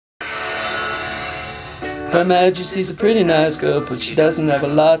Her Majesty's a pretty nice girl, but she doesn't have a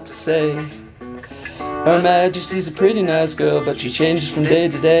lot to say. Her Majesty's a pretty nice girl, but she changes from day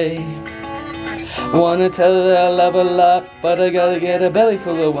to day. I wanna tell her that I love her a lot, but I gotta get a belly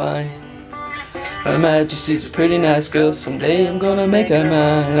full of wine. Her Majesty's a pretty nice girl, someday I'm gonna make her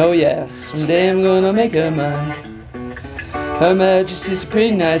mine. Oh yes, someday I'm gonna make her mine. Her Majesty's a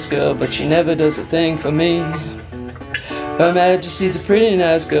pretty nice girl, but she never does a thing for me. Her Majesty's a pretty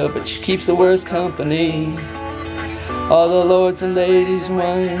nice girl, but she keeps the worst company. All the lords and ladies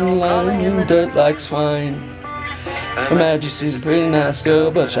whine, lying in the dirt like swine. Her Majesty's a pretty nice girl,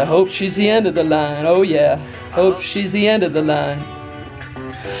 but I hope she's the end of the line. Oh yeah, hope she's the end of the line.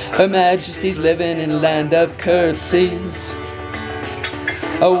 Her Majesty's living in a land of curtsies,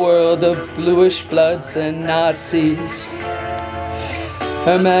 a world of bluish bloods and Nazis.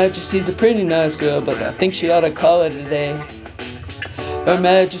 Her Majesty's a pretty nice girl, but I think she ought to call it a day. Her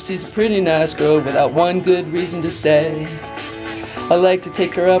Majesty's a pretty nice girl without one good reason to stay. I like to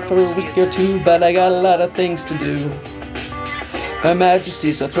take her out for a whiskey or two, but I got a lot of things to do. Her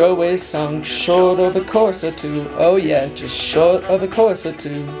Majesty's a throwaway song, just short of a chorus or two. Oh yeah, just short of a chorus or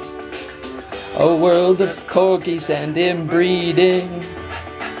two. A world of corgis and inbreeding,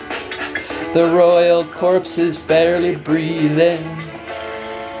 the royal corpse is barely breathing.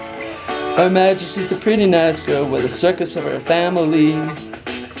 Her Majesty's a pretty nice girl with a circus of her family.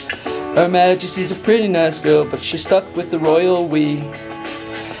 Her Majesty's a pretty nice girl, but she's stuck with the royal we.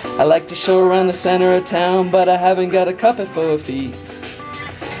 I like to show her around the center of town, but I haven't got a carpet for her feet.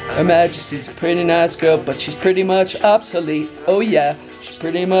 Her Majesty's a pretty nice girl, but she's pretty much obsolete. Oh yeah, she's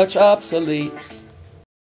pretty much obsolete.